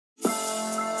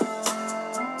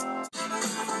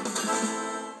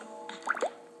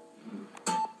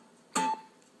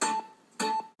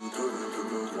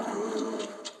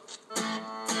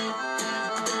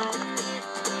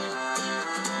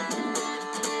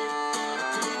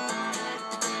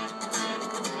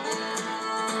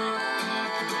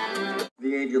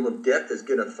angel of death is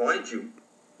gonna find you,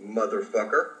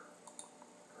 motherfucker.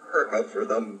 For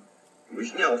them.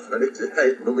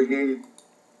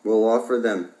 We'll offer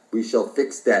them. We shall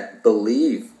fix that.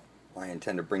 Believe. I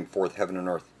intend to bring forth heaven and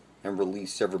earth and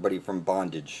release everybody from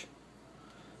bondage.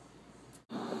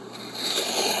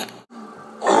 I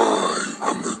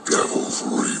am the Devil's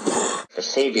Reaper. The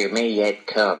Savior may yet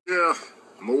come. Yeah,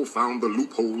 Mo found the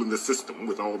loophole in the system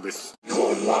with all this.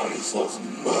 Your life of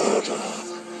murder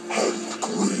and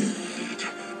greed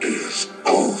is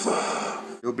over.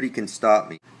 Nobody can stop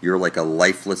me. You're like a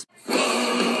lifeless...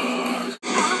 I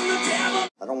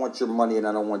don't want your money and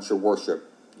I don't want your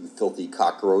worship, you filthy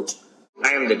cockroach.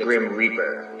 I am the Grim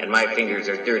Reaper, and my fingers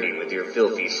are dirty with your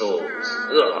filthy souls.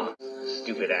 Ugh,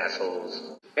 stupid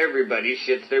assholes. Everybody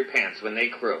shits their pants when they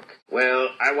croak. Well,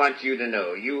 I want you to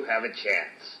know you have a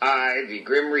chance. I, the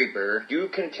Grim Reaper, do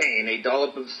contain a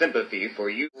dollop of sympathy for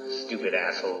you, stupid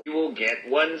asshole. You will get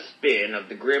one spin of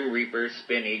the Grim Reaper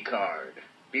spinny card.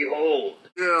 Behold.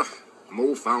 Yeah,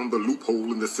 Mo found the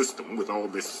loophole in the system with all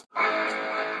this.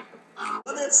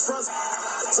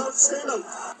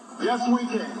 Yes, we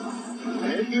can.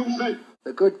 If you say.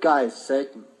 The good guy is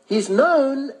Satan. He's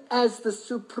known as the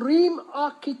supreme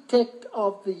architect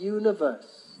of the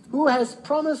universe, who has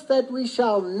promised that we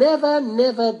shall never,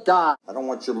 never die. I don't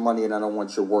want your money and I don't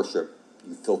want your worship,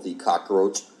 you filthy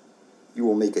cockroach. You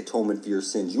will make atonement for your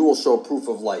sins. You will show proof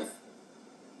of life.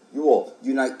 You will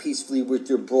unite peacefully with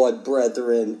your blood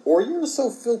brethren, or you're so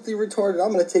filthy retarded,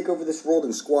 I'm going to take over this world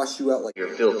and squash you out like... Your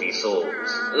filthy souls.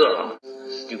 Ugh,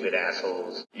 stupid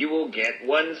assholes. You will get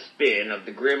one spin of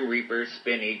the Grim Reaper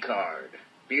spinny card.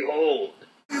 Behold.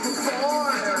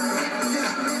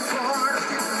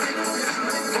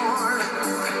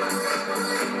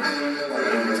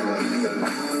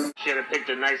 Should have picked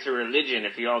a nicer religion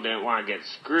if you all didn't want to get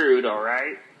screwed,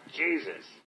 alright? Jesus.